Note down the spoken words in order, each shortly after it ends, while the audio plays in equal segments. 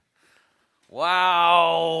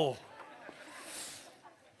Wow.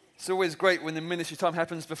 It's always great when the ministry time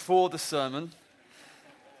happens before the sermon.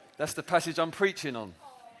 That's the passage I'm preaching on.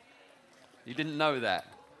 You didn't know that.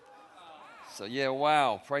 So yeah,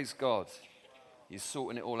 wow, praise God. He's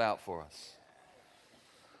sorting it all out for us.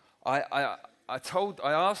 I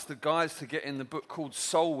asked the guys to get in the book called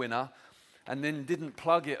Soul Winner and then didn't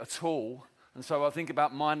plug it at all. And so I think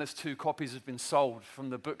about -2 copies have been sold from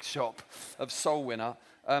the bookshop of Soul Winner.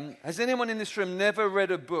 Has anyone in this room never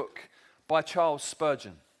read a book by Charles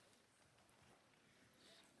Spurgeon?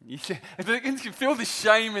 You can feel the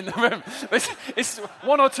shame in the room. It's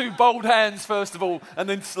 1 or 2 bold hands first of all, and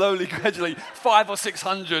then slowly, gradually, 500 or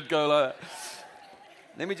 600 go like that.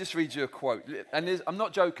 Let me just read you a quote. And I'm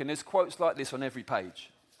not joking, there's quotes like this on every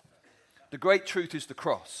page. The great truth is the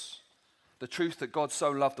cross. The truth that God so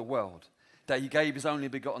loved the world, that he gave his only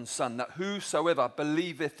begotten Son, that whosoever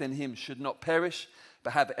believeth in him should not perish,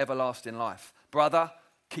 but have everlasting life. Brother,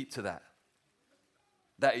 keep to that.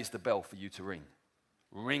 That is the bell for you to ring.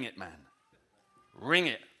 Ring it, man. Ring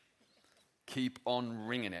it. Keep on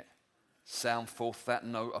ringing it. Sound forth that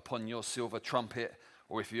note upon your silver trumpet,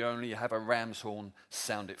 or if you only have a ram's horn,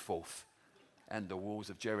 sound it forth, and the walls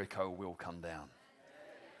of Jericho will come down.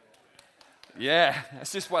 Yeah,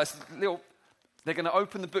 that's just why it's little. They're going to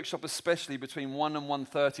open the bookshop especially between 1 and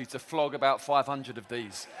 1:30 to flog about 500 of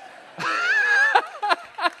these.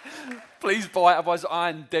 Please buy it, otherwise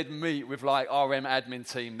I'm dead meat with like RM admin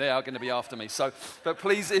team. They are going to be after me. So, but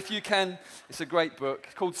please, if you can, it's a great book.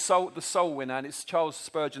 It's called The Soul Winner, and it's Charles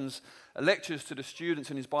Spurgeon's lectures to the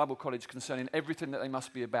students in his Bible college concerning everything that they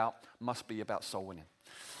must be about soul winning.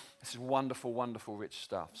 This is wonderful, wonderful, rich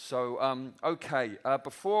stuff. So,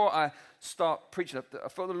 before I start preaching, I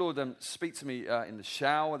felt the Lord speak to me in the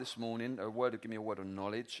shower this morning, give me a word of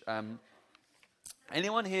knowledge.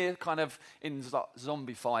 Anyone here kind of in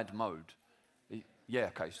zombified mode? Yeah,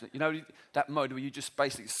 okay. So, you know that mode where you just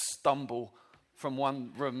basically stumble from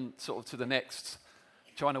one room sort of to the next,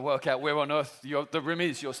 trying to work out where on earth the room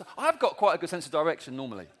is. I've got quite a good sense of direction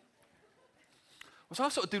normally. So I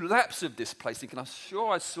sort of do laps of this place thinking, I'm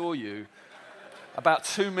sure I saw you about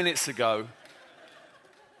 2 minutes ago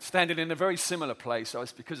standing in a very similar place. So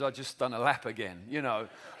it's because I just done a lap again, you know.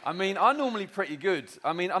 I mean, I'm normally pretty good.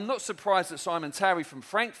 I mean, I'm not surprised that Simon Tarry from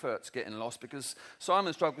Frankfurt's getting lost because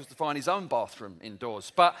Simon struggles to find his own bathroom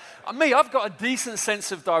indoors. But I've got a decent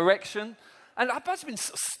sense of direction. And I've just been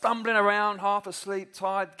stumbling around, half asleep,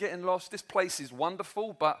 tired, getting lost. This place is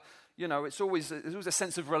wonderful, but, you know, there's always a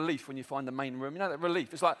sense of relief when you find the main room. You know, that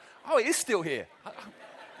relief. It's like, oh, it is still here.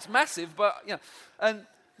 It's massive, but, you know. And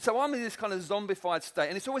so I'm in this kind of zombified state.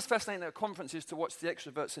 And it's always fascinating at conferences to watch the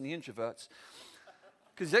extroverts and the introverts.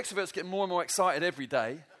 Because the extroverts get more and more excited every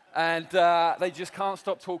day. And they just can't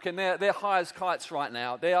stop talking. They're high as kites right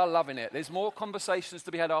now. They are loving it. There's more conversations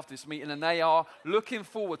to be had after this meeting, and they are looking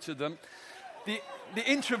forward to them. The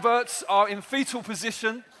introverts are in fetal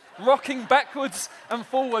position, rocking backwards and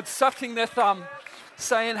forwards, sucking their thumb,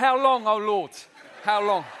 saying, "How long, oh Lord? How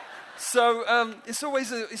long?" So it's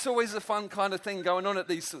always a fun kind of thing going on at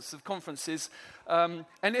these sorts of conferences. And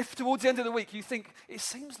if towards the end of the week you think, it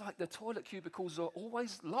seems like the toilet cubicles are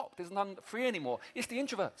always locked, there's none free anymore, it's the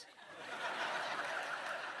introverts.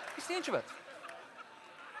 It's the introverts.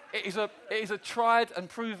 It is a tried and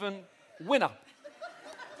proven winner.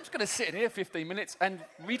 I'm just going to sit in here 15 minutes and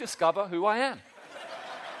rediscover who I am.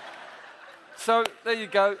 So there you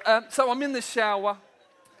go. So I'm in the shower,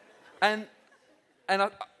 and I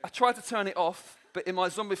tried to turn it off, but in my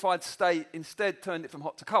zombified state, instead turned it from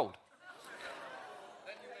hot to cold.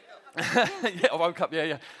 Yeah, I woke up,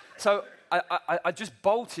 yeah. So I just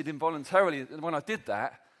bolted involuntarily when I did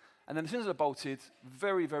that, and then as soon as I bolted,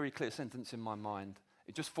 very, very clear sentence in my mind.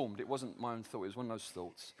 It just formed. It wasn't my own thought. It was one of those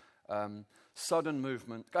thoughts. Sudden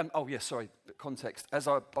movement. Context. As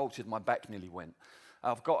I bolted, my back nearly went.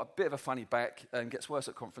 I've got a bit of a funny back, and gets worse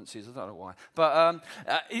at conferences. I don't know why. But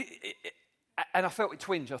and I felt it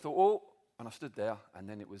twinge. I thought, oh, and I stood there, and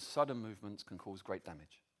then it was sudden movements can cause great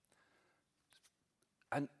damage.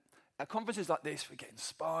 And at conferences like this, we get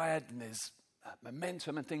inspired, and there's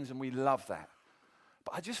momentum and things, and we love that.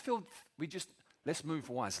 But I just feel let's move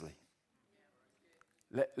wisely.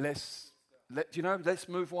 Let's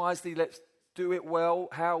move wisely. Let's do it well.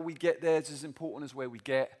 How we get there is as important as where we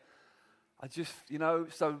get.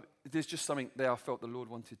 So there's just something there I felt the Lord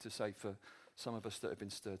wanted to say for some of us that have been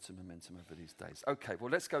stirred to momentum over these days. Okay, well,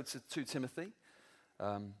 let's go to 2 Timothy,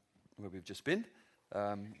 where we've just been.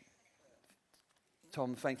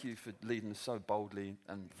 Tom, thank you for leading us so boldly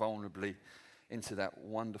and vulnerably into that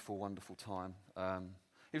wonderful, wonderful time.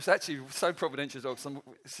 It was actually so providential as well. 'Cause I'm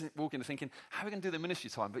walking and thinking, how are we going to do the ministry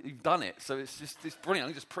time? But you've done it, so it's brilliant. I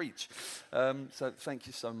can just preach. So thank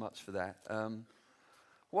you so much for that.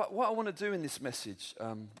 What I want to do in this message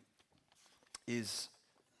is,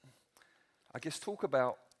 I guess, talk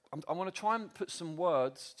about. I want to try and put some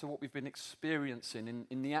words to what we've been experiencing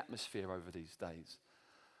in the atmosphere over these days.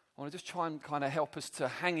 I want to just try and kind of help us to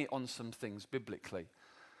hang it on some things biblically,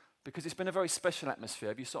 because it's been a very special atmosphere.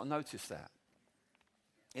 Have you sort of noticed that?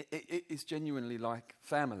 It is genuinely like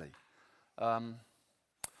family. And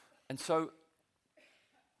so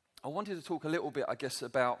I wanted to talk a little bit, I guess,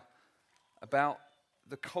 about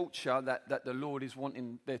the culture that the Lord is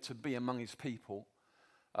wanting there to be among his people.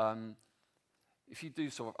 If you do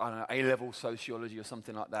sort of, I don't know, A-level sociology or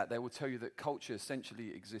something like that, they will tell you that culture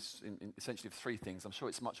essentially exists in essentially three things. I'm sure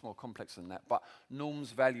it's much more complex than that, but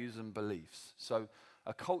norms, values, and beliefs. So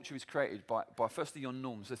a culture is created by firstly your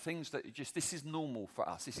norms, the things that this is normal for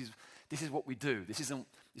us. This is what we do. This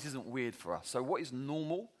isn't weird for us. So what is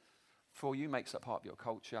normal for you makes up part of your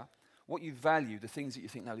culture. What you value, the things that you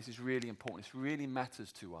think, no, this is really important. This really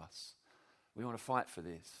matters to us. We want to fight for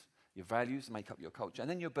this. Your values make up your culture. And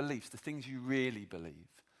then your beliefs, the things you really believe,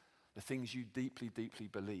 the things you deeply, deeply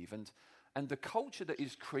believe. And the culture that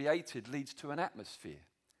is created leads to an atmosphere.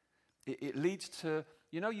 It leads to,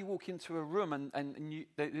 you walk into a room and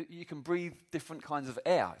you can breathe different kinds of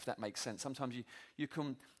air, if that makes sense. Sometimes you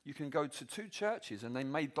can go to two churches and they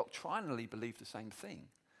may doctrinally believe the same thing.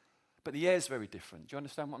 But the air is very different. Do you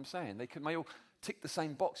understand what I'm saying? May all tick the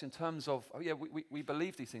same box in terms of, oh yeah, we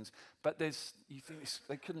believe these things, but you think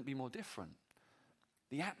they couldn't be more different.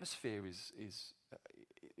 The atmosphere is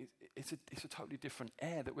a totally different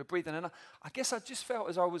air that we're breathing. And I guess I just felt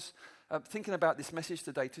as I was thinking about this message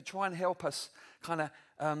today to try and help us kind of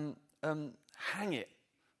hang it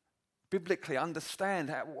biblically,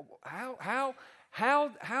 understand how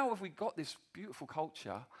have we got this beautiful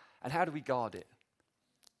culture, and how do we guard it?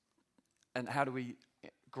 And how do we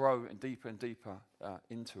grow and deeper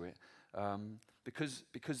into it? Because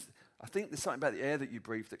I think there's something about the air that you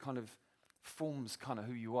breathe that kind of forms kind of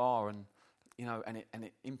who you are, and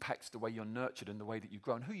it impacts the way you're nurtured and the way that you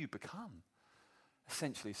grow and who you become,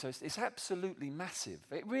 essentially. So it's absolutely massive.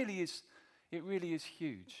 It really is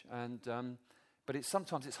huge. And but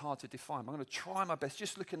sometimes it's hard to define. I'm going to try my best.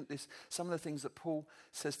 Just looking at this, some of the things that Paul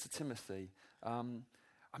says to Timothy.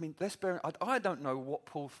 I mean, I don't know what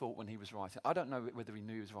Paul thought when he was writing. I don't know whether he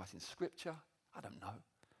knew he was writing scripture. I don't know.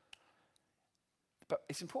 But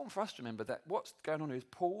it's important for us to remember that what's going on here is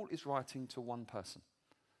Paul is writing to one person.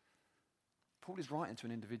 Paul is writing to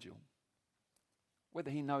an individual.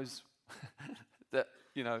 Whether he knows that,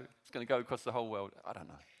 it's going to go across the whole world, I don't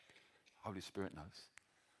know. Holy Spirit knows.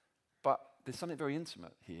 But there's something very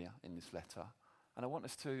intimate here in this letter, and I want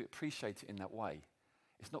us to appreciate it in that way.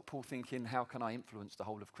 It's not Paul thinking, how can I influence the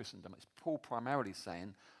whole of Christendom? It's Paul primarily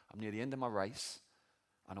saying, I'm near the end of my race,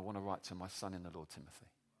 and I want to write to my son in the Lord, Timothy.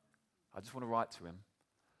 I just want to write to him,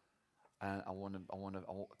 and I want to,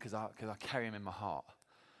 because I carry him in my heart,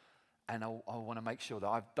 and I want to make sure that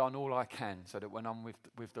I've done all I can, so that when I'm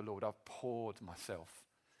with the Lord, I've poured myself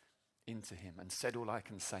into him and said all I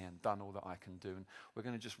can say and done all that I can do. And we're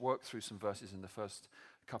going to just work through some verses in the first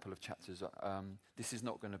couple of chapters. This is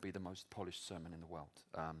not going to be the most polished sermon in the world,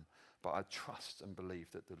 but I trust and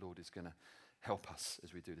believe that the Lord is going to help us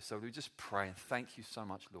as we do this. So we just pray and thank you so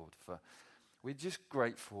much, Lord, we're just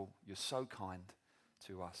grateful. You're so kind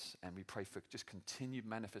to us, and we pray for just continued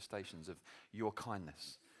manifestations of your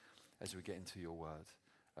kindness as we get into your word,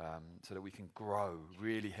 so that we can grow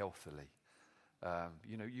really healthily.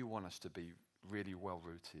 You want us to be really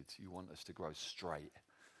well-rooted. You want us to grow straight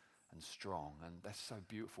and strong. And that's so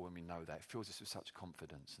beautiful when we know that. It fills us with such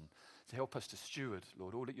confidence. And to help us to steward,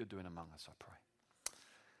 Lord, all that you're doing among us, I pray.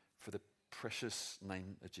 For the precious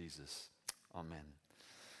name of Jesus. Amen.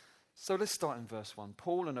 So let's start in verse 1.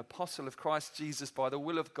 Paul, an apostle of Christ Jesus, by the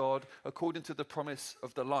will of God, according to the promise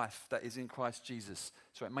of the life that is in Christ Jesus.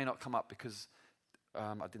 So it may not come up because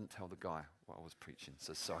I didn't tell the guy what I was preaching.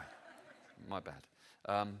 So sorry. My bad.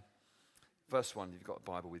 Verse 1, you've got a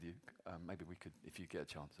Bible with you. Maybe we could, if you get a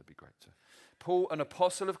chance, that'd be great too. Paul, an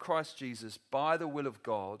apostle of Christ Jesus, by the will of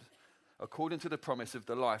God, according to the promise of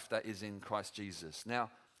the life that is in Christ Jesus. Now,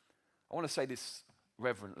 I want to say this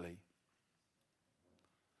reverently.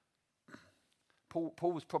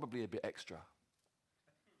 Paul was probably a bit extra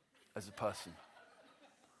as a person.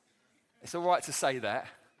 It's all right to say that.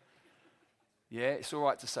 Yeah, it's all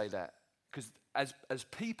right to say that. Because as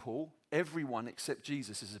people, everyone except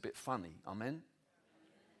Jesus is a bit funny. Amen?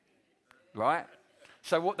 Right?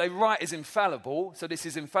 So what they write is infallible. So this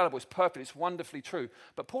is infallible. It's perfect. It's wonderfully true.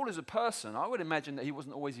 But Paul as a person, I would imagine that he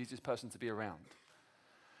wasn't always the easiest person to be around.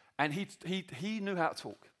 And he knew how to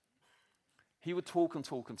talk. He would talk and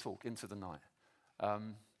talk and talk into the night.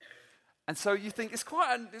 And so you think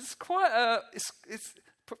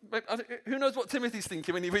who knows what Timothy's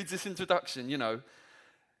thinking when he reads this introduction, you know.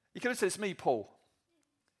 He could have said, it's me, Paul,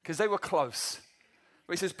 because they were close.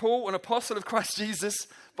 But he says, Paul, an apostle of Christ Jesus,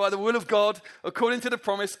 by the will of God, according to the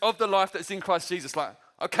promise of the life that's in Christ Jesus. Like,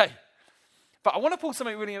 okay. But I want to pull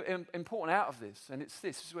something really important out of this, and it's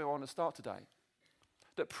this. This is where I want to start today.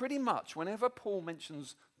 That pretty much whenever Paul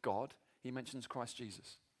mentions God, he mentions Christ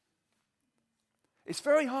Jesus. It's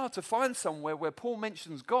very hard to find somewhere where Paul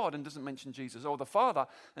mentions God and doesn't mention Jesus, or the Father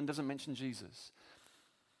and doesn't mention Jesus.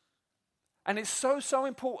 And it's so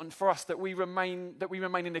important for us that we remain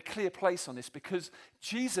in a clear place on this, because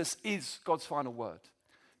Jesus is God's final word.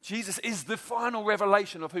 Jesus is the final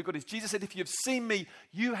revelation of who God is. Jesus said, if you've seen me,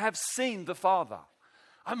 you have seen the Father.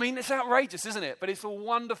 I mean, it's outrageous, isn't it? But it's a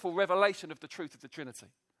wonderful revelation of the truth of the Trinity.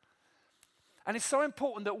 And it's so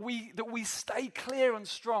important that we stay clear and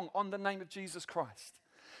strong on the name of Jesus Christ.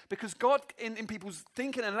 Because God in people's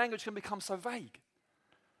thinking and language can become so vague.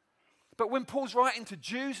 But when Paul's writing to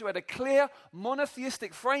Jews who had a clear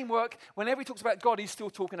monotheistic framework, whenever he talks about God, he's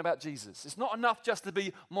still talking about Jesus. It's not enough just to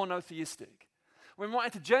be monotheistic. When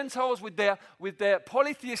writing to Gentiles with their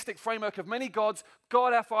polytheistic framework of many gods,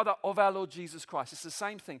 God our Father, of our Lord Jesus Christ. It's the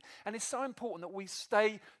same thing. And it's so important that we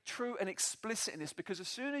stay true and explicit in this, because as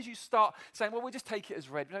soon as you start saying, well, we'll just take it as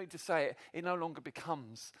read, we don't need to say it, it no longer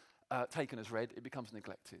becomes taken as read, it becomes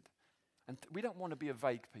neglected. And we don't want to be a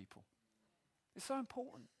vague people. It's so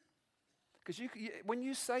important. Because when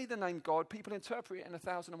you say the name God, people interpret it in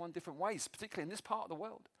 1,001 different ways, particularly in this part of the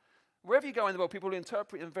world. Wherever you go in the world, people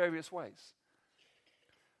interpret it in various ways.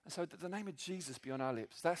 And so the name of Jesus be on our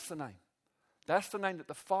lips. That's the name. That's the name that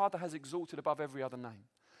the Father has exalted above every other name.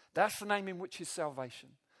 That's the name in which is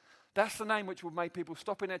salvation. That's the name which will make people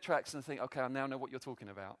stop in their tracks and think, okay, I now know what you're talking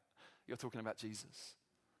about. You're talking about Jesus.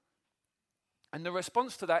 And the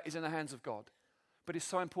response to that is in the hands of God. But it's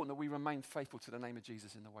so important that we remain faithful to the name of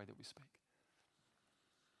Jesus in the way that we speak.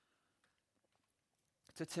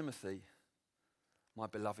 To Timothy, my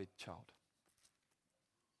beloved child.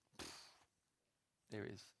 There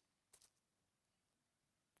it is.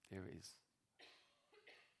 Here it is.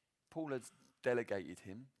 Paul has delegated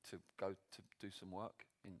him to go to do some work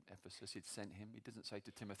in Ephesus. He'd sent him. He doesn't say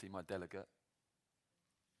to Timothy, my delegate.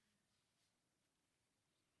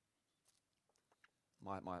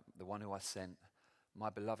 The one who I sent, my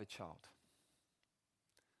beloved child.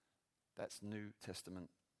 That's New Testament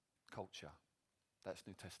culture. That's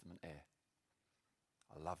New Testament air.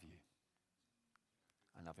 I love you.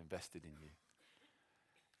 And I've invested in you.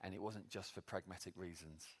 And it wasn't just for pragmatic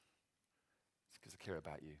reasons. It's because I care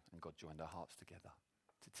about you, and God joined our hearts together.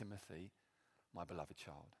 To Timothy, my beloved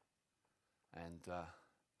child. And, to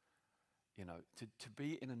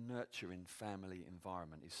be in a nurturing family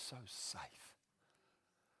environment is so safe.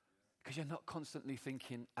 Because you're not constantly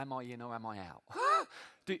thinking, am I in or am I out?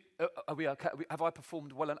 Are we okay? Have I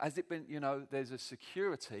performed well? And has it been, there's a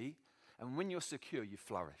security, and when you're secure, you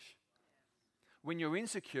flourish. When you're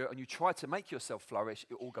insecure and you try to make yourself flourish,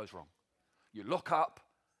 it all goes wrong. You lock up,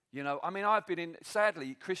 I've been in,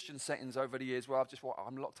 sadly, Christian settings over the years where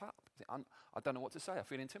I'm locked up. I don't know what to say. I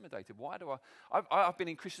feel intimidated. Why do I've been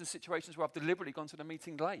in Christian situations where I've deliberately gone to the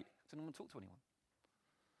meeting late. I didn't want to talk to anyone.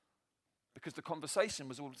 Because the conversation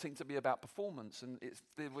was all seemed to be about performance, and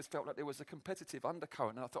felt like there was a competitive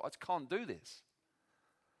undercurrent, and I thought, I can't do this.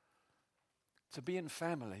 To be in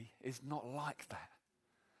family is not like that.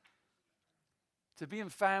 To be in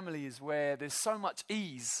family is where there's so much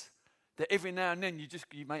ease that every now and then you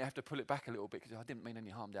may have to pull it back a little bit, because I didn't mean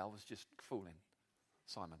any harm there. I was just fooling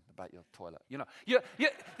Simon about your toilet. Where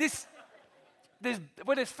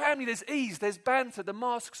there's family, there's ease, there's banter, the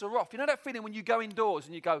masks are off. You know that feeling when you go indoors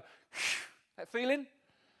and you go, that feeling?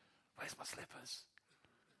 Where's my slippers?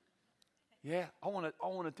 Yeah, I want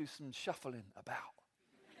to do some shuffling about.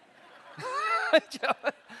 I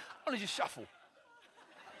want to just shuffle.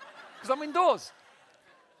 Because I'm indoors.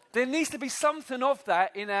 There needs to be something of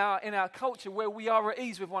that in our culture where we are at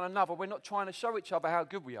ease with one another. We're not trying to show each other how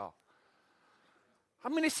good we are. I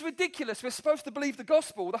mean, it's ridiculous. We're supposed to believe the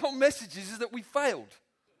gospel. The whole message is that we failed.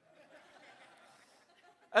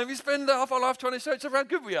 And we spend half our life trying to show each other how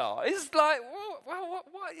good we are. It's like,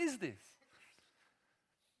 what is this?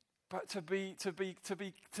 But to be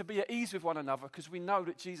at ease with one another, because we know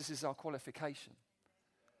that Jesus is our qualification.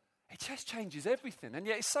 it just changes everything. And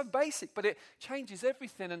yet it's so basic, but it changes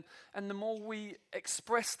everything. And the more we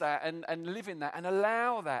express that and live in that and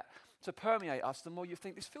allow that to permeate us, the more you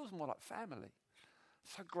think, this feels more like family.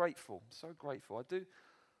 So grateful, so grateful.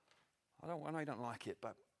 I know you don't like it,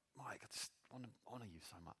 but Mike, I just want to honour you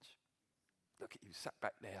so much. Look at you sat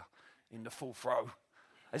back there in the fourth row,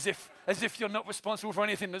 as if you're not responsible for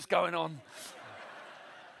anything that's going on.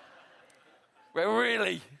 But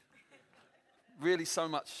really so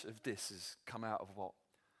much of this has come out of what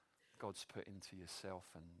God's put into yourself,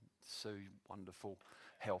 and so wonderful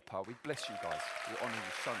helper. We bless you guys. We honour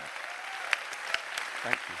you so much.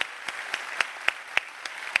 Thank you.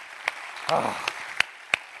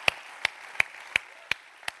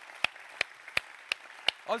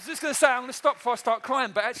 I was just going to say, I'm going to stop before I start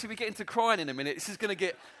crying, but actually we get into crying in a minute.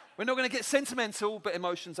 We're not going to get sentimental, but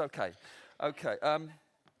emotion's okay. Okay. I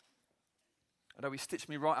know he stitched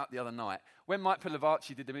me right up the other night. When Mike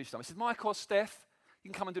Pilavachi did the ministry time, I said, Mike or Steph, you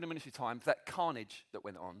can come and do the ministry time for that carnage that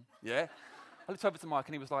went on. Yeah? I looked over to Mike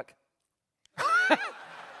and he was like,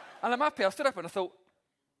 and I'm happy. I stood up and I thought,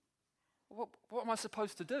 what am I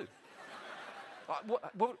supposed to do? Like,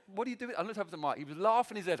 what do you do? I looked over to Mike. He was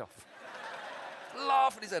laughing his head off.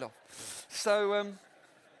 Laughing his head off. So,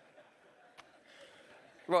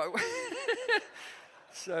 right.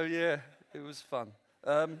 So, yeah, it was fun.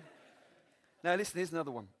 Now, listen, here's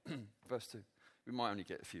another one. Verse 2. We might only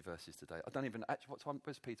get a few verses today. I don't even, actually, what time,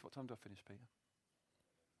 where's Peter? What time do I finish, Peter?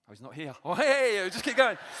 Oh, he's not here. Oh, hey, just keep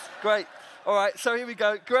going. Great. All right, so here we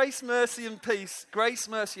go. Grace, mercy, and peace. Grace,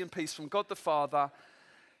 mercy, and peace from God the Father.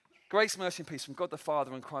 Grace, mercy, and peace from God the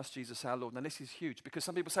Father and Christ Jesus our Lord. Now, this is huge because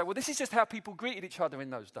some people say, well, this is just how people greeted each other in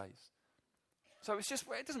those days. So it's just,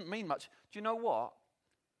 it doesn't mean much. Do you know what?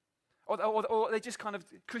 Or they just kind of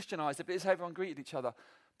Christianized it, but it's how everyone greeted each other.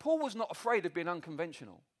 Paul was not afraid of being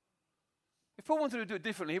unconventional. If Paul wanted to do it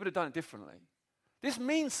differently, he would have done it differently. This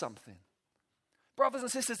means something. Brothers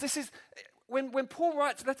and sisters, this is, when Paul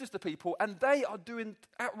writes letters to people and they are doing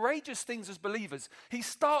outrageous things as believers, he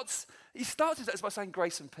starts his letters by saying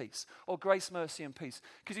grace and peace, or grace, mercy, and peace.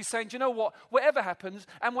 Because he's saying, do you know what? Whatever happens,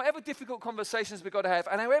 and whatever difficult conversations we've got to have,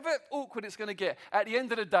 and however awkward it's going to get, at the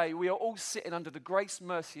end of the day, we are all sitting under the grace,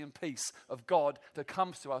 mercy, and peace of God that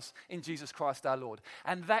comes to us in Jesus Christ our Lord.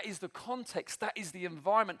 And that is the context, that is the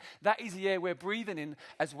environment, that is the air we're breathing in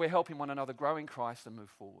as we're helping one another grow in Christ and move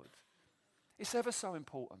forward. It's ever so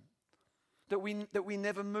important that we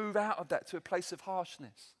never move out of that to a place of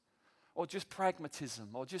harshness or just pragmatism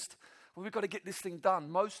or just, well, we've got to get this thing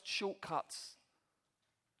done. Most shortcuts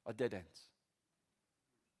are dead ends.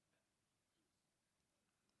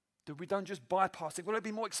 That we don't just bypass it. Well, it'll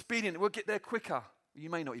be more expedient. We'll get there quicker.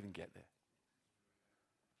 You may not even get there.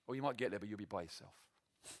 Or you might get there, but you'll be by yourself.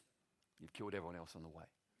 You've killed everyone else on the way.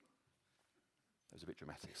 That was a bit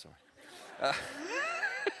dramatic, sorry.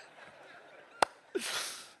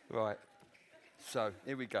 Right. So,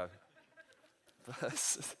 here we go.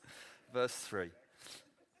 Verse 3.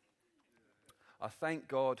 I thank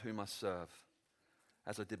God whom I serve,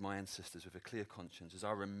 as I did my ancestors, with a clear conscience, as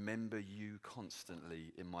I remember you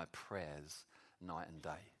constantly in my prayers night and day.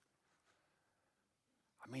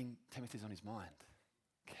 I mean, Timothy's on his mind.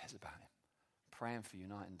 Cares about him. Praying for you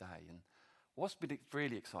night and day. And what's been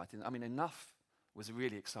really exciting, I mean, enough was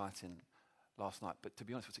really exciting last night, but to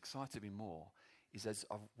be honest, what's excited me more is as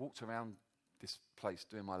I've walked around this place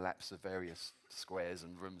doing my laps of various squares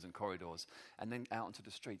and rooms and corridors, and then out onto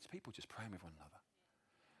the streets, people just praying with one another.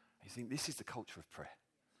 And you think, this is the culture of prayer.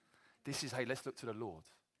 This is, hey, let's look to the Lord.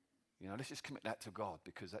 You know, let's just commit that to God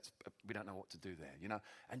because we don't know what to do there, you know.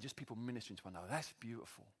 And just people ministering to one another. That's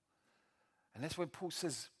beautiful. And that's when Paul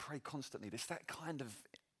says, pray constantly. There's that kind of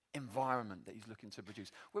environment that he's looking to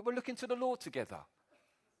produce. We're looking to the Lord together.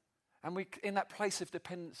 And we in that place of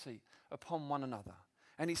dependency upon one another.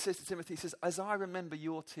 And he says to Timothy, he says, as I remember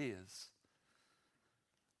your tears,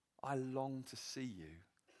 I long to see you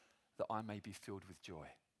that I may be filled with joy.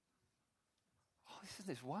 Oh, isn't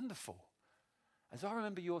this wonderful? As I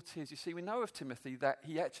remember your tears, you see, we know of Timothy that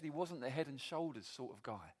he actually wasn't the head and shoulders sort of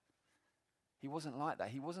guy. He wasn't like that.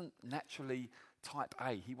 He wasn't naturally type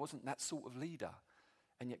A. He wasn't that sort of leader.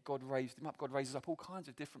 And yet God raised him up. God raises up all kinds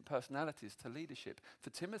of different personalities to leadership.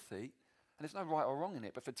 For Timothy, and there's no right or wrong in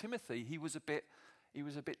it, but for Timothy, he was a bit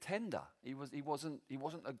tender. He wasn't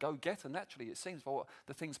a go-getter naturally, it seems, for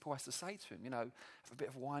the things Paul has to say to him. You know, have a bit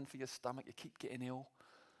of wine for your stomach, you keep getting ill.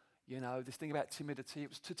 You know, this thing about timidity, it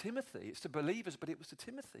was to Timothy. It's to believers, but it was to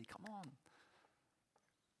Timothy. Come on.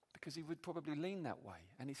 Because he would probably lean that way.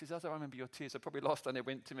 And he says, as I remember your tears, so probably last time they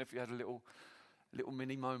went, Timothy had a little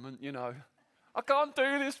mini moment, you know. I can't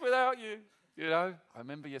do this without you. You know, I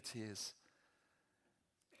remember your tears.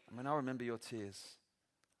 And when I remember your tears,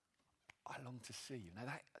 I long to see you.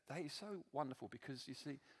 Now that is so wonderful because you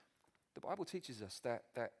see, the Bible teaches us that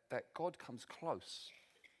God comes close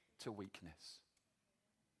to weakness.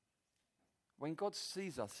 When God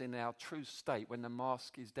sees us in our true state, when the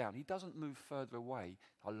mask is down, he doesn't move further away.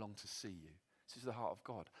 I long to see you. This is the heart of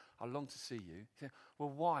God. I long to see you. You say,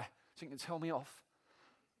 well, why? So you can tell me off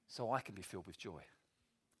so I can be filled with joy.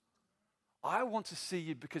 I want to see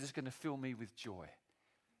you because it's going to fill me with joy.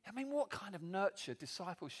 I mean, what kind of nurture,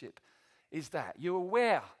 discipleship is that? You're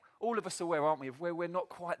aware, all of us are aware, aren't we, of where we're not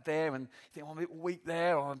quite there and you think, oh, I'm a bit weak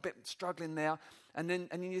there or I'm a bit struggling there. And then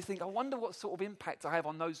you think, I wonder what sort of impact I have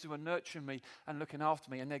on those who are nurturing me and looking after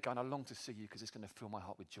me. And they're going, I long to see you because it's going to fill my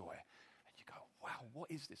heart with joy. And you go, wow, what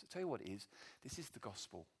is this? I'll tell you what it is. This is the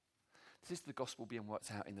gospel. This is the gospel being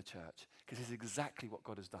worked out in the church because it's exactly what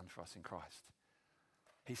God has done for us in Christ.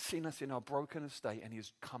 He's seen us in our broken estate and he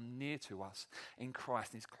has come near to us in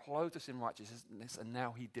Christ. And he's clothed us in righteousness and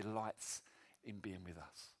now he delights in being with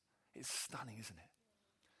us. It's stunning, isn't it?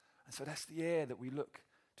 And so that's the air that we look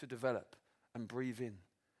to develop and breathe in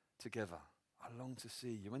together. I long to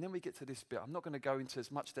see you. And then we get to this bit. I'm not going to go into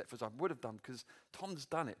as much depth as I would have done because Tom's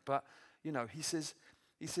done it. But, you know, he says,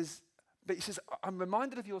 I'm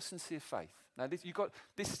reminded of your sincere faith. Now, this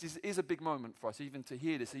is a big moment for us, even to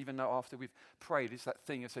hear this, even though after we've prayed. It's that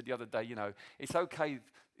thing I said the other day, you know, it's okay,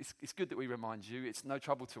 it's good that we remind you. It's no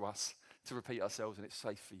trouble to us to repeat ourselves and it's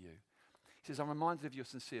safe for you. He says, I'm reminded of your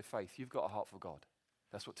sincere faith. You've got a heart for God.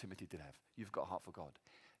 That's what Timothy did have. You've got a heart for God.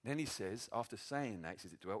 Then he says, after saying that, he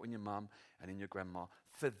says, it dwelt in your mum and in your grandma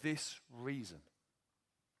for this reason.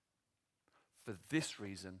 For this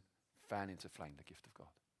reason, fan into flame the gift of God.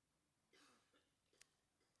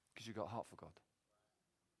 Because you've got a heart for God.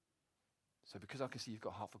 So because I can see you've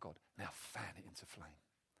got a heart for God, now fan it into flame.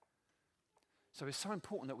 So it's so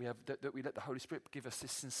important that we have that we let the Holy Spirit give us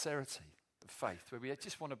this sincerity of faith, where we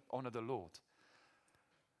just want to honor the Lord.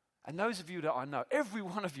 And those of you that I know, every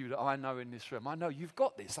one of you that I know in this room, I know you've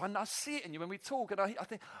got this. I see it in you when we talk, and I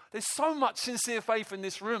think there's so much sincere faith in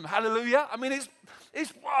this room. Hallelujah. I mean,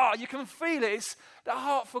 it's wow, you can feel it. It's the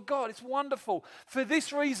heart for God. It's wonderful. For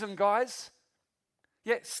this reason, guys,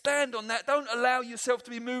 stand on that. Don't allow yourself to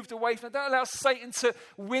be moved away from it. Don't allow Satan to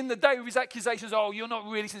win the day with his accusations. Oh, you're not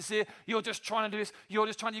really sincere. You're just trying to do this.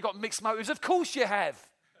 You've got mixed motives. Of course you have.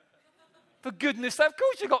 For goodness sake, of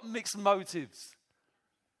course you've got mixed motives.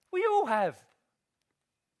 We all have.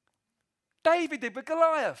 David did with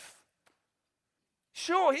Goliath.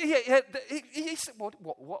 Sure, he said,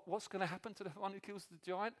 what's going to happen to the one who kills the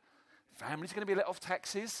giant? Family's going to be let off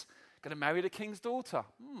taxes. Going to marry the king's daughter.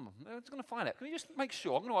 It's going to find out. Can you just make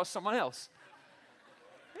sure? I'm going to ask someone else.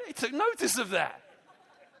 He took notice of that.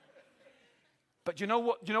 But you know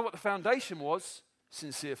what the foundation was?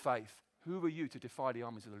 Sincere faith. Who are you to defy the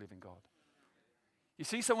armies of the living God? You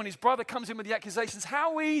see, so when his brother comes in with the accusations,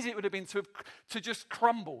 how easy it would have been to just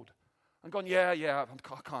crumbled and gone,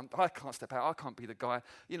 I can't step out. I can't be the guy.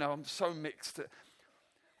 You know, I'm so mixed.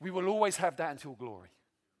 We will always have that until glory.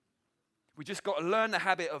 We just got to learn the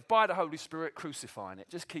habit of, by the Holy Spirit, crucifying it.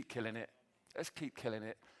 Just keep killing it. Let's keep killing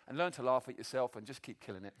it. And learn to laugh at yourself and just keep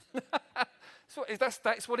killing it.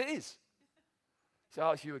 That's what it is. So,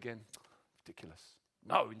 it's you again. Ridiculous.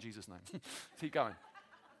 No, in Jesus' name. Keep going.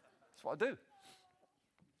 That's what I do.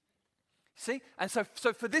 See? And so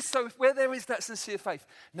where there is that sincere faith,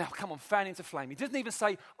 now come on, fan into flame. He doesn't even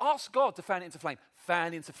say, ask God to fan it into flame.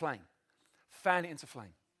 Fan into flame. Fan it into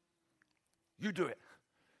flame. You do it.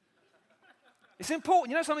 It's important.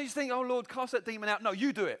 You know, some of you think, oh, Lord, cast that demon out. No,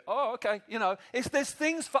 you do it. Oh, okay. You know, there's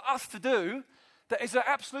things for us to do that is an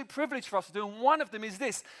absolute privilege for us to do. And one of them is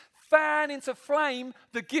this. Fan into flame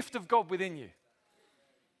the gift of God within you.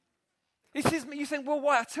 You think, well,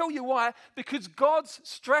 why? I tell you why. Because God's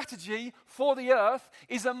strategy for the earth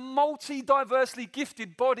is a multi-diversely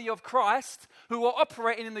gifted body of Christ who are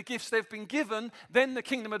operating in the gifts they've been given. Then the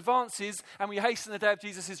kingdom advances and we hasten the day of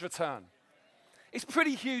Jesus' return. It's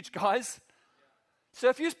pretty huge, guys. So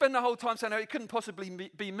if you spend the whole time saying, no, it couldn't possibly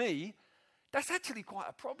be me, that's actually quite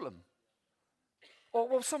a problem. Or,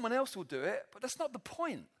 well, someone else will do it, but that's not the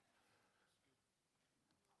point.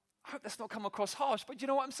 I hope that's not come across harsh, but you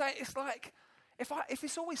know what I'm saying? It's like, if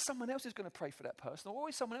it's always someone else who's going to pray for that person, or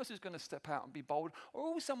always someone else who's going to step out and be bold, or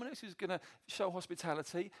always someone else who's going to show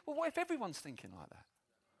hospitality, well, what if everyone's thinking like that?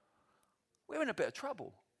 We're in a bit of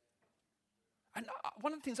trouble. And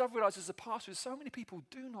one of the things I've realized as a pastor is so many people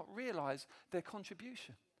do not realize their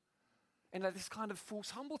contribution. And this kind of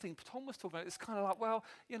false humble thing Tom was talking about, it's kind of like, well,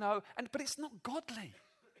 you know, but it's not godly.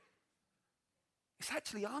 It's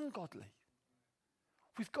actually ungodly.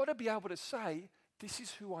 We've got to be able to say, this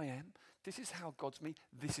is who I am. This is how God's me.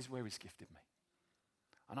 This is where he's gifted me.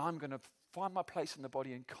 And I'm going to find my place in the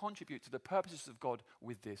body and contribute to the purposes of God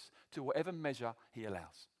with this, to whatever measure he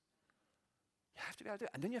allows. You have to be able to do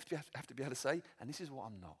it. And then you have to be able to say, and this is what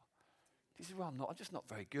I'm not. This is what I'm not. I'm just not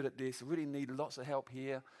very good at this. I really need lots of help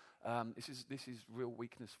here. This is real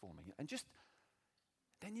weakness for me. And just,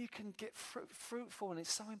 then you can get fruitful, and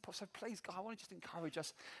it's so important. So please, God, I want to just encourage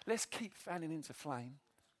us. Let's keep fanning into flame.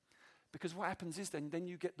 Because what happens is then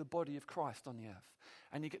you get the body of Christ on the earth.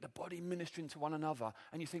 And you get the body ministering to one another.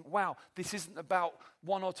 And you think, wow, this isn't about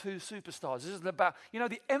one or two superstars. This isn't about,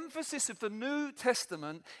 the emphasis of the New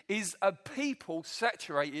Testament is a people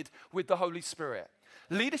saturated with the Holy Spirit.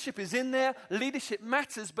 Leadership is in there, leadership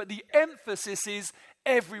matters, but the emphasis is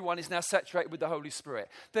everyone is now saturated with the Holy Spirit.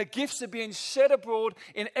 The gifts are being shed abroad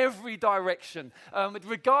in every direction,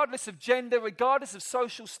 regardless of gender, regardless of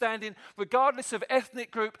social standing, regardless of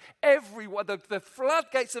ethnic group. Everyone, the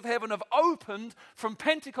floodgates of heaven have opened from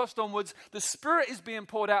Pentecost onwards. The Spirit is being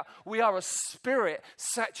poured out. We are a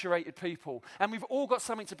Spirit-saturated people, and we've all got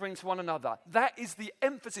something to bring to one another. That is the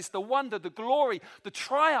emphasis, the wonder, the glory, the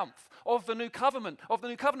triumph of the new covenant.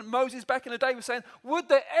 Moses back in the day was saying, would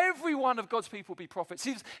that every one of God's people be prophets?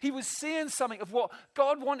 He was seeing something of what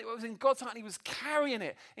God wanted. It was in God's heart, and he was carrying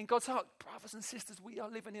it in God's heart. Brothers and sisters, we are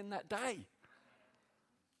living in that day.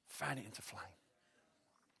 Fan it into flame.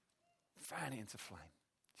 Fan it into flame.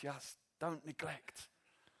 Just don't neglect.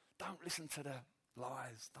 Don't listen to the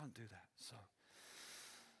lies. Don't do that. So,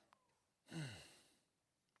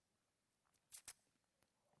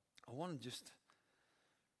 I want to just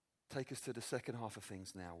take us to the second half of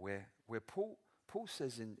things now, where Paul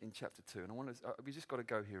says in chapter 2, and we just got to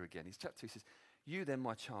go here again. He's chapter 2 says, "You then,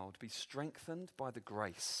 my child, be strengthened by the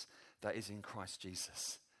grace that is in Christ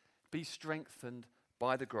Jesus." Be strengthened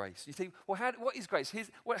by the grace. You think, well, what is grace?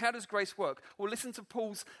 How does grace work? Well, listen to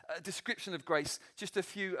Paul's description of grace just a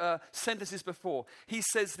few sentences before. He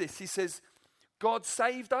says this. He says, "God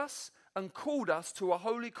saved us and called us to a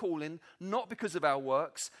holy calling, not because of our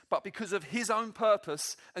works, but because of his own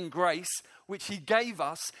purpose and grace, which he gave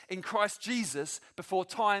us in Christ Jesus before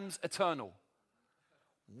times eternal."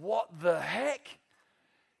 What the heck?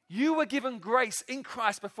 You were given grace in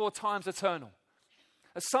Christ before times eternal.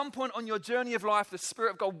 At some point on your journey of life, the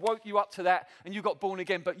Spirit of God woke you up to that and you got born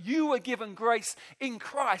again. But you were given grace in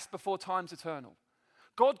Christ before times eternal.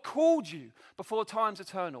 God called you before times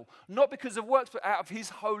eternal, not because of works, but out of his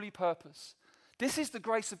holy purpose. This is the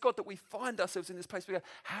grace of God that we find ourselves in this place. We go,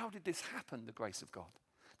 how did this happen, the grace of God?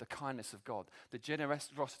 The kindness of God, the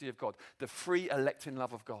generosity of God, the free electing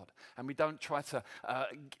love of God. And we don't try to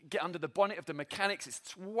get under the bonnet of the mechanics.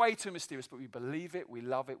 It's way too mysterious, but we believe it, we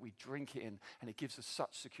love it, we drink it in, and it gives us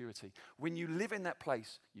such security. When you live in that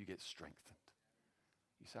place, you get strengthened.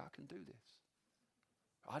 You say, I can do this.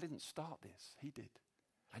 I didn't start this, he did.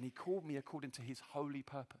 And he called me according to his holy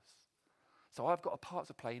purpose. So I've got a part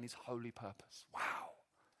to play in his holy purpose. Wow.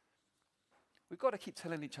 We've got to keep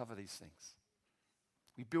telling each other these things.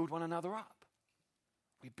 We build one another up.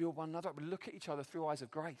 We build one another up. We look at each other through eyes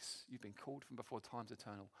of grace. You've been called from before times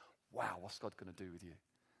eternal. Wow, what's God going to do with you?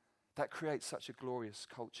 That creates such a glorious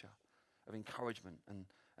culture of encouragement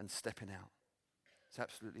and stepping out. It's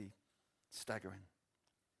absolutely staggering.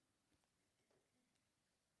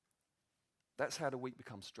 That's how the weak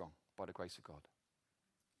become strong, by the grace of God.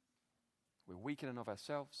 We're weak in and of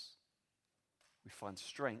ourselves. We find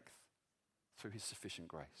strength through his sufficient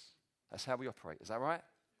grace. That's how we operate. Is that right?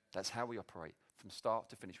 That's how we operate. From start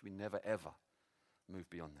to finish, we never, ever move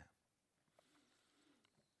beyond that.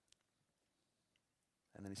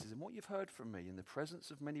 And then he says, and what you've heard from me in the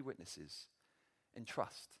presence of many witnesses,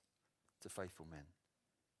 entrust to faithful men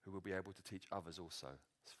who will be able to teach others also.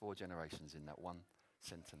 It's 4 generations in that one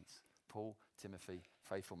sentence. Paul, Timothy,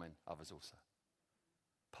 faithful men, others also.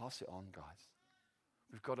 Pass it on, guys.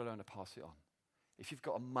 We've got to learn to pass it on. If you've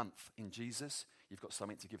got a month in Jesus, you've got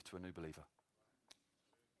something to give to a new believer.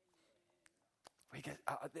 We get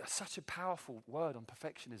such a powerful word on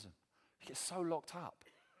perfectionism. We get so locked up.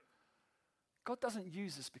 God doesn't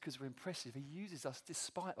use us because we're impressive. He uses us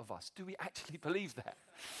despite of us. Do we actually believe that?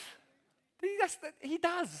 He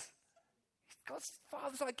does. God's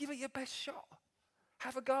Father's like, give it your best shot.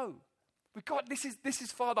 Have a go. This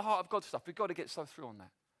is Father Heart of God stuff. We've got to get so through on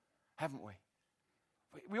that, haven't we?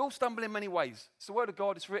 We all stumble in many ways. It's the word of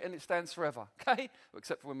God. It's written. It stands forever. Okay? Well,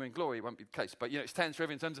 except for when we're in glory, it won't be the case. But it stands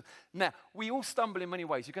forever in terms of. Now, we all stumble in many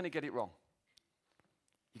ways. You're going to get it wrong.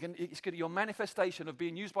 Your manifestation of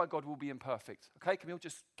being used by God will be imperfect. Okay? Can we all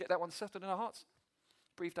just get that one settled in our hearts?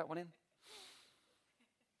 Breathe that one in.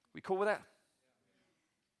 We cool with that?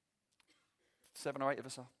 7 or 8 of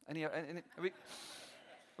us are. Are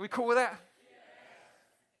we cool with that?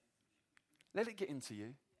 Let it get into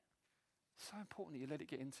you. It's so important that you let it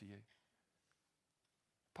get into you.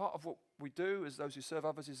 Part of what we do as those who serve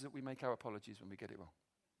others is that we make our apologies when we get it wrong.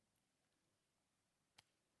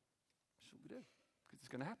 That's what we do, because it's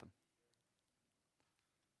going to happen.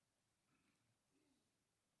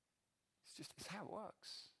 It's how it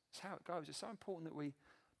works. It's how it goes. It's so important that we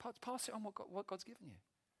pass it on what God's given you.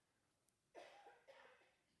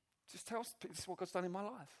 Just tell us, this is what God's done in my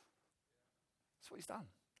life. That's what he's done.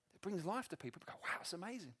 It brings life to people. People go, wow, it's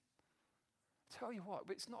amazing. Tell you what,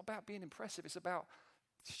 but it's not about being impressive. It's about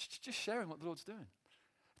just sharing what the Lord's doing.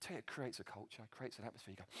 I tell you, it creates a culture, it creates an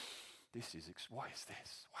atmosphere. You go, what is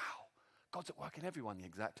this? Wow. God's at work in everyone.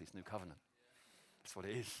 Exactly, it's new covenant. That's what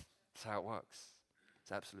it is. That's how it works.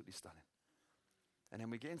 It's absolutely stunning. And then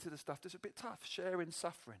we get into the stuff that's a bit tough. Sharing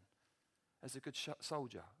suffering as a good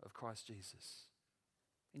soldier of Christ Jesus.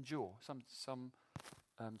 Endure. Some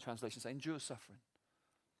translations say endure suffering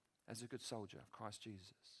as a good soldier of Christ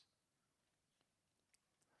Jesus.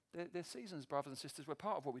 There's seasons, brothers and sisters, where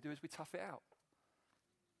part of what we do is we tough it out.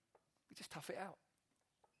 We just tough it out.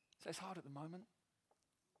 So it's hard at the moment.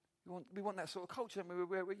 We want that sort of culture, don't we?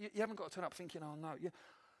 Where you haven't got to turn up thinking, oh no.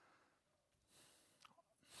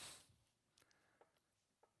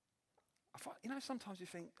 Sometimes you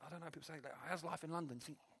think, I don't know, people say, like, how's life in London? You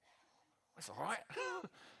think, it's all right.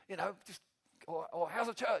 Or how's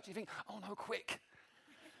the church? You think, oh no, quick.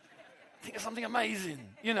 Think of something amazing,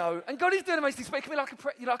 And God is doing amazing things, but it can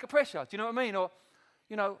be like a pressure. Do you know what I mean? Or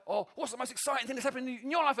what's the most exciting thing that's happening in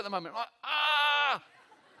your life at the moment? Like,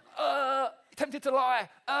 tempted to lie.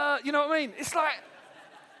 You know what I mean? It's like,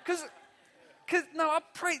 because I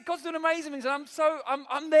pray, God's doing amazing things, and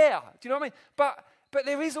I'm there. Do you know what I mean? But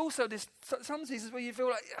there is also some seasons where you feel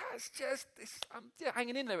like, I'm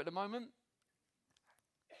hanging in there at the moment.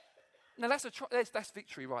 Now that's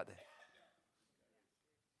victory right there.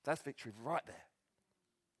 That's victory right there.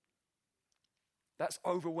 That's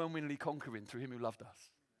overwhelmingly conquering through him who loved us.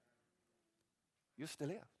 You're still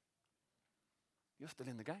here. You're still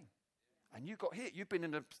in the game. And you got hit. You've been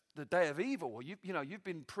in the day of evil, or you've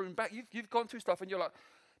been pruned back. You've gone through stuff, and you're like,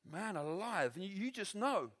 man alive. And you just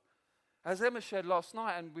know. As Emma shared last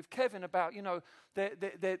night, and with Kevin about,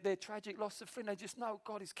 their tragic loss of Flynn, they just know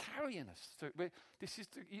God is carrying us through.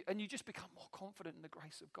 And you just become more confident in the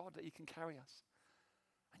grace of God that he can carry us.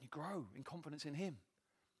 And you grow in confidence in him.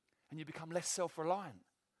 And you become less self-reliant.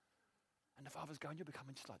 And the Father's going, you're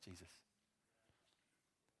becoming just like Jesus.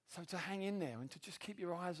 So to hang in there and to just keep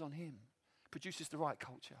your eyes on him produces the right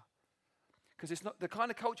culture. Because it's not the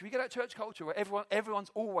kind of culture, we get that church culture where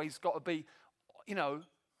everyone's always got to be,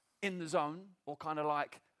 in the zone or kind of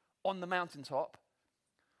like on the mountaintop.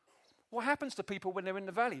 What happens to people when they're in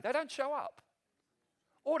the valley? They don't show up.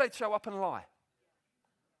 Or they show up and lie.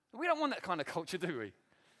 We don't want that kind of culture, do we? We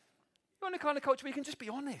want the kind of culture where you can just be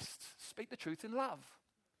honest, speak the truth in love.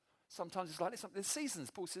 Sometimes it's like this. There's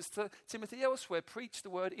seasons. Paul says to Timothy elsewhere, preach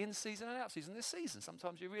the word in season and out of season. There's seasons.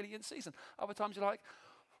 Sometimes you're really in season. Other times you're like,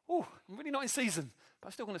 I'm really not in season, but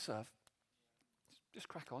I'm still going to serve. Just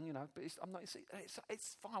crack on, but I'm not in season.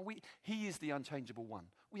 It's fine. He is the unchangeable one.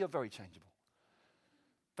 We are very changeable.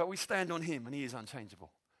 But we stand on him and he is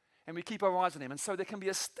unchangeable. And we keep our eyes on him. And so there can be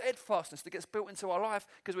a steadfastness that gets built into our life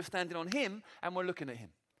because we're standing on him and we're looking at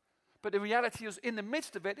him. But the reality is, in the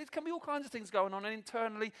midst of it, it can be all kinds of things going on, and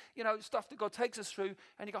internally, stuff that God takes us through,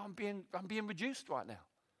 and you go, I'm being reduced right now.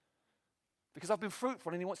 Because I've been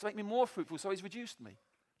fruitful, and he wants to make me more fruitful, so he's reduced me.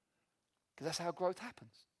 Because that's how growth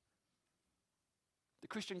happens. The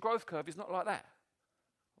Christian growth curve is not like that.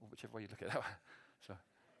 Or whichever way you look at that. So,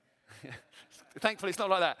 yeah. Thankfully, it's not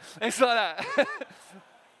like that. It's like that.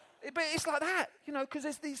 But it's like that, because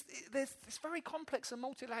it's very complex and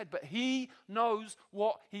multi-layered, but he knows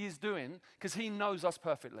what he is doing because he knows us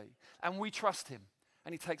perfectly. And we trust him.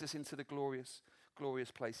 And he takes us into the glorious,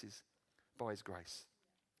 glorious places by his grace.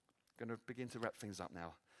 I'm going to begin to wrap things up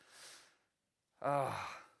now.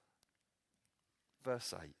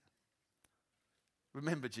 Verse 8.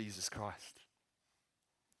 Remember Jesus Christ.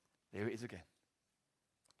 There it is again.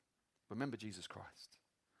 Remember Jesus Christ,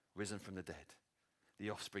 risen from the dead, the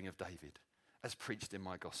offspring of David, as preached in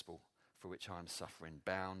my gospel, for which I am suffering,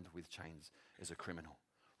 bound with chains as a criminal.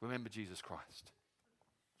 Remember Jesus Christ.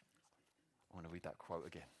 I want to read that quote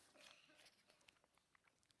again.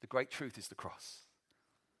 The great truth is the cross.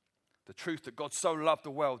 The truth that God so loved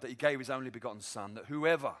the world that he gave his only begotten Son, that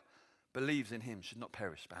whoever believes in him should not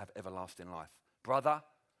perish but have everlasting life. Brother,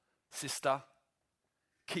 sister,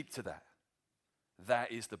 keep to that.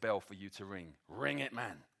 That is the bell for you to ring. Ring it,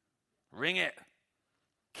 man. Ring it.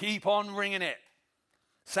 Keep on ringing it.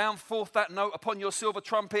 Sound forth that note upon your silver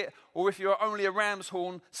trumpet, or if you are only a ram's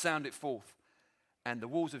horn, sound it forth. And the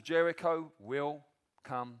walls of Jericho will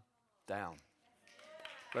come down.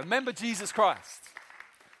 Remember Jesus Christ.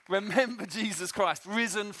 Remember Jesus Christ,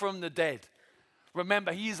 risen from the dead.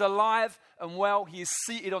 Remember, he is alive and well. He is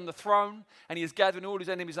seated on the throne, and he is gathering all his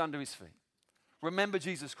enemies under his feet. Remember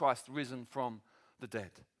Jesus Christ, risen from the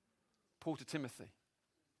dead. Paul to Timothy.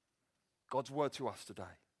 God's word to us today.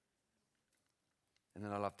 And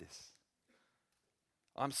then I love this.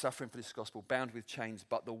 I'm suffering for this gospel, bound with chains,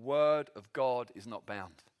 but the word of God is not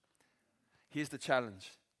bound. Here's the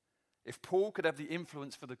challenge. If Paul could have the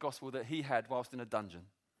influence for the gospel that he had whilst in a dungeon,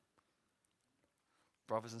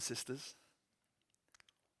 brothers and sisters,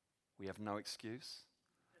 we have no excuse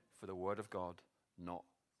for the word of God not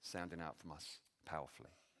sounding out from us powerfully.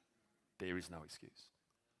 There is no excuse.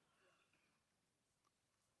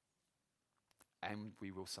 And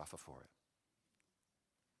we will suffer for it.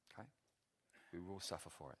 Okay? We will suffer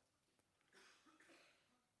for it.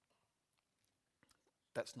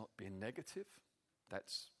 That's not being negative.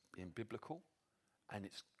 That's being biblical. And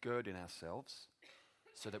it's girding ourselves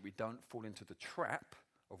so that we don't fall into the trap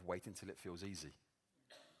of waiting till it feels easy.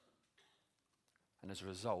 And as a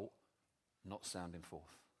result, not sounding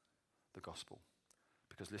forth the gospel.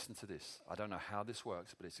 Because listen to this. I don't know how this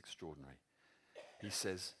works, but it's extraordinary. He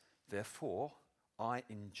says, therefore, I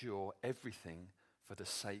endure everything for the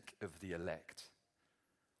sake of the elect,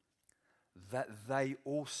 that they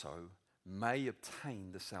also may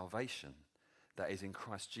obtain the salvation that is in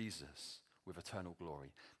Christ Jesus with eternal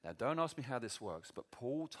glory. Now, don't ask me how this works, but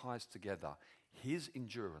Paul ties together his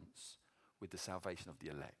endurance with the salvation of the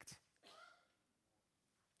elect.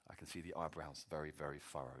 I can see the eyebrows very, very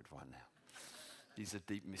furrowed right now. These are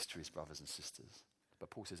deep mysteries, brothers and sisters. But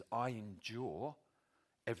Paul says, I endure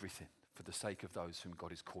everything for the sake of those whom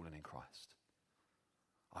God is calling in Christ.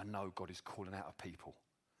 I know God is calling out a people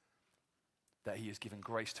that he has given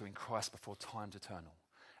grace to in Christ before time's eternal,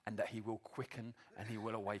 and that he will quicken and he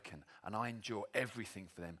will awaken. And I endure everything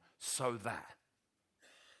for them so that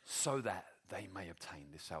they may obtain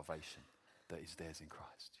this salvation that is theirs in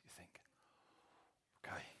Christ. You think,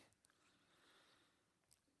 okay,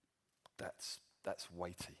 that's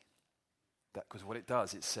weighty. Because what it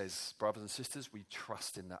does, it says, brothers and sisters, we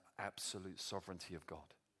trust in the absolute sovereignty of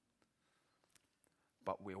God.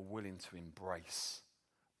 But we're willing to embrace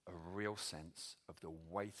a real sense of the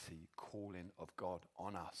weighty calling of God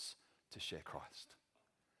on us to share Christ.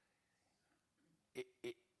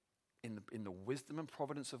 In the wisdom and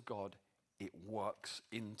providence of God, it works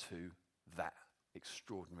into that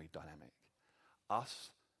extraordinary dynamic. Us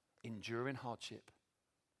enduring hardship,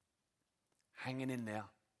 hanging in there,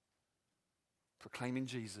 proclaiming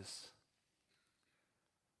Jesus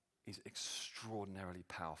is extraordinarily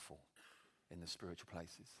powerful in the spiritual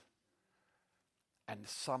places. And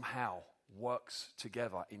somehow works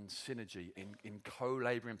together in synergy, in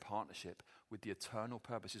co-laboring partnership with the eternal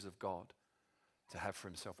purposes of God to have for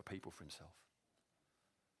himself a people for himself.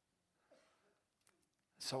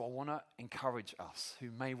 So I want to encourage us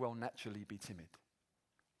who may well naturally be timid,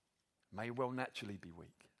 may well naturally be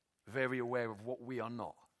weak, very aware of what we are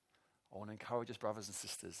not. I want to encourage us, brothers and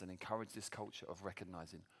sisters, and encourage this culture of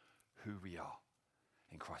recognizing who we are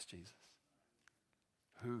in Christ Jesus,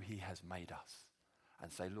 who he has made us,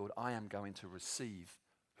 and say, Lord, I am going to receive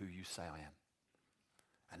who you say I am.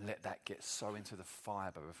 And let that get so into the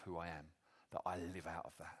fiber of who I am that I live out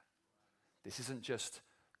of that. This isn't just,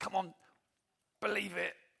 come on, believe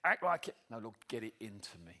it, act like it. No, Lord, get it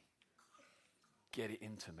into me. Get it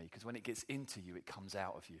into me. Because when it gets into you, it comes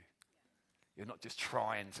out of you. You're not just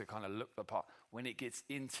trying to kind of look the part. When it gets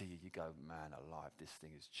into you, you go, man alive, this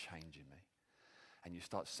thing is changing me. And you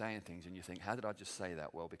start saying things and you think, how did I just say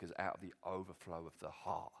that? Well, because out of the overflow of the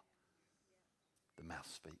heart, the mouth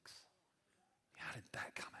speaks. How did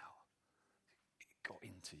that come out? It got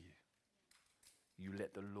into you. You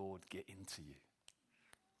let the Lord get into you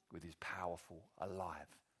with his powerful,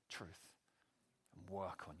 alive truth and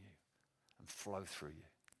work on you and flow through you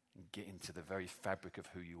and get into the very fabric of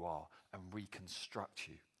who you are and reconstruct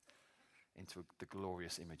you into the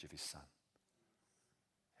glorious image of his Son.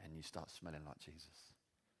 And you start smelling like Jesus.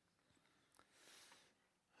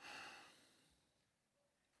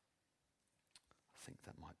 I think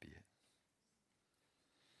that might be it.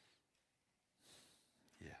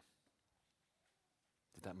 Yeah.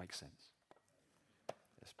 Did that make sense?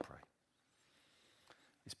 Let's pray.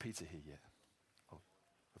 Is Peter here yet? Oh,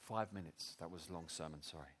 for 5 minutes. That was a long sermon,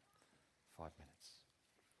 sorry. 5 minutes.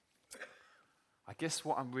 I guess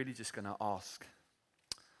what I'm really just going to ask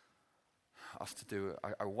us to do,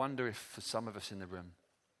 I wonder if for some of us in the room,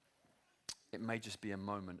 it may just be a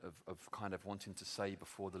moment of kind of wanting to say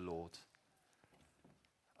before the Lord,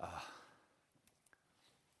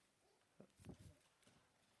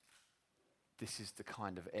 this is the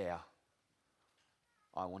kind of air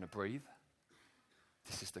I want to breathe.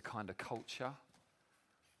 This is the kind of culture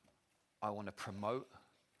I want to promote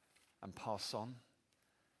and pass on.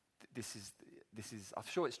 This is. I'm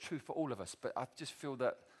sure it's true for all of us, but I just feel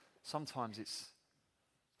that sometimes it's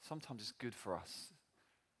good for us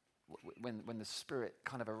when the Spirit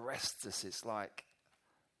kind of arrests us. It's like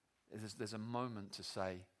there's a moment to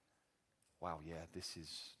say, "Wow, yeah, this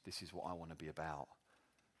is what I want to be about."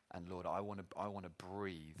 And Lord, I want to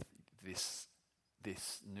breathe this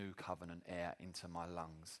new covenant air into my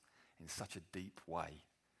lungs in such a deep way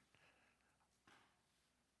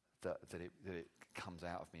that it comes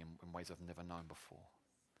out of me in ways I've never known before.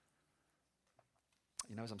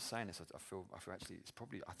 You know, as I'm saying this, I feel actually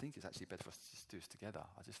I think it's actually better for us to just do this together.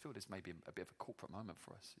 I just feel this may be a bit of a corporate moment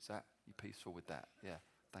for us. Is that, you peaceful with that? Yeah,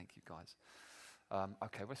 thank you guys.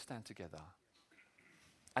 Okay, let's stand together.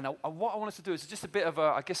 And what I want us to do is just a bit of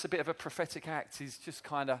a prophetic act. Is just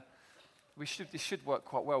kind of, this should work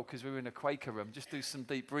quite well because we're in a Quaker room. Just do some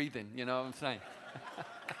deep breathing, you know what I'm saying?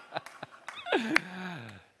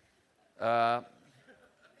 I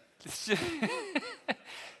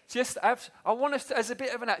want us to, as a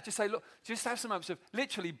bit of an act, just say, look, just have some moments of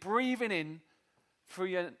literally breathing in through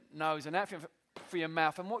your nose and out through your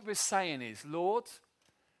mouth. And what we're saying is, Lord,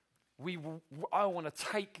 I want to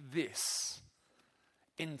take this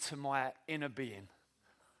into my inner being.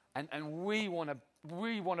 And we want to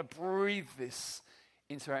breathe this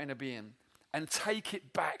into our inner being and take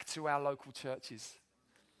it back to our local churches.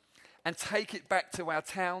 And take it back to our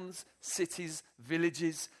towns, cities,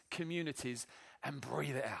 villages, communities, and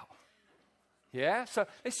breathe it out. Yeah? So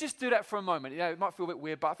let's just do that for a moment. You know, it might feel a bit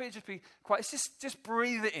weird, but I think it'd just be quite, it's just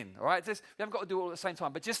breathe it in, all right? We haven't got to do it all at the same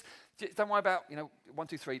time, but just don't worry about, 1,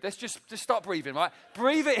 2, 3. Let's just start breathing, right?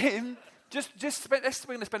 Breathe it in. We're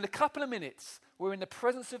going to spend a couple of minutes. We're in the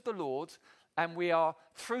presence of the Lord, and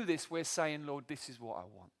through this, we're saying, Lord, this is what I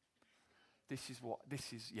want.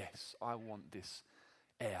 Yes, I want this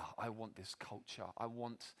air. I want this culture. I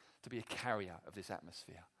want to be a carrier of this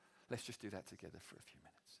atmosphere. Let's just do that together for a few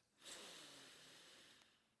minutes.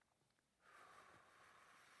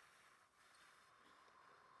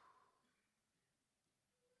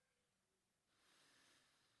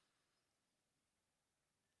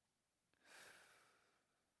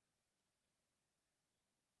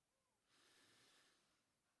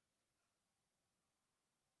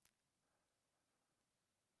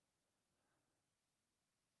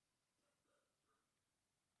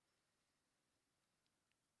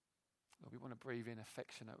 Lord, we want to breathe in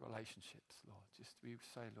affectionate relationships, Lord. We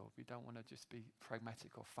say, Lord, we don't want to just be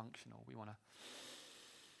pragmatic or functional. We want to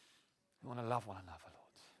love one another,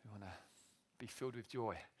 Lord. We want to be filled with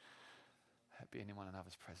joy at being in one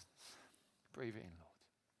another's presence. Breathe it in, Lord.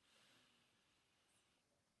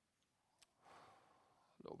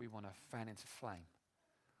 Lord, we want to fan into flame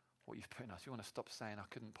what you've put in us. We want to stop saying, I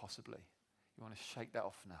couldn't possibly. We want to shake that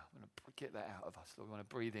off now. We want to get that out of us, Lord. We want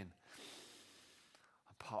to breathe in.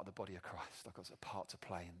 I'm part of the body of Christ. I've got a part to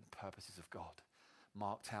play in the purposes of God.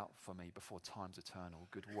 Marked out for me before time's eternal.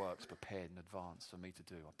 Good works prepared in advance for me to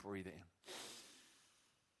do. I breathe it in.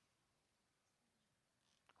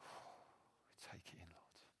 Take it in,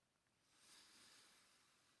 Lord.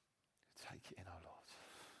 Take it in, oh Lord.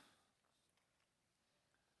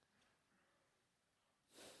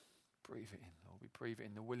 Breathe it in, Lord. We breathe it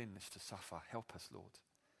in, the willingness to suffer. Help us, Lord.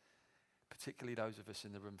 Particularly those of us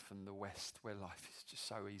in the room from the West where life is just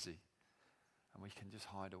so easy and we can just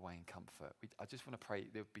hide away in comfort. I just want to pray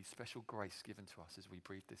there would be special grace given to us as we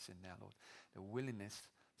breathe this in now, Lord. The willingness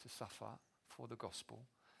to suffer for the gospel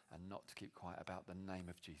and not to keep quiet about the name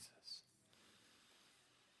of Jesus.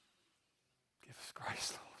 Give us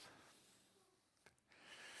grace, Lord.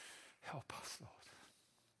 Help us, Lord.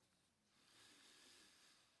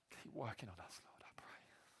 Keep working on us, Lord, I pray.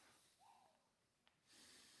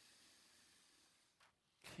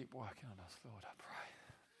 Keep working on us, Lord, I pray.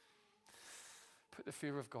 Put the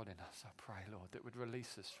fear of God in us, I pray, Lord, that would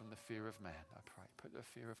release us from the fear of man, I pray. Put the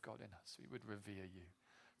fear of God in us. We would revere you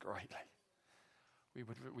greatly. We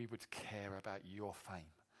would care about your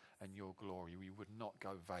fame and your glory. We would not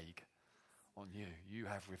go vague on you. You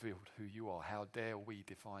have revealed who you are. How dare we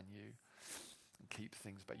define you and keep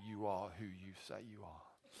things, but you are who you say you are.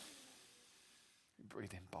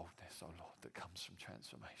 Breathe in boldness, oh Lord, that comes from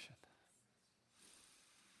transformation.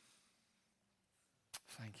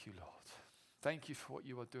 Thank you, Lord. Thank you for what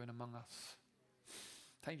you are doing among us.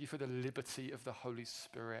 Thank you for the liberty of the Holy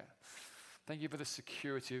Spirit Thank you for the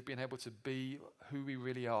security of being able to be who we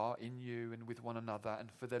really are in you and with one another,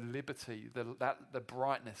 and for the liberty, the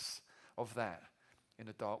brightness of that in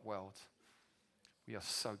a dark world. We are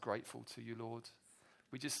so grateful to you, Lord.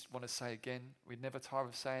 We just want to say again, we never tire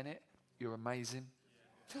of saying it, you're amazing.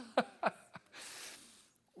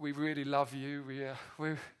 We really love you.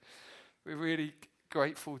 We're really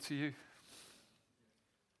grateful to you.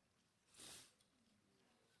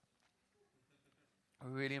 We're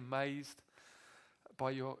really amazed by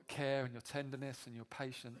your care and your tenderness and your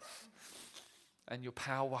patience and your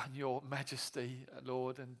power and your majesty,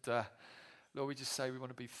 Lord. And Lord, we just say we want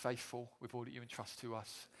to be faithful with all that you entrust to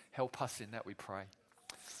us. Help us in that, we pray.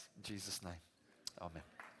 In Jesus' name, amen.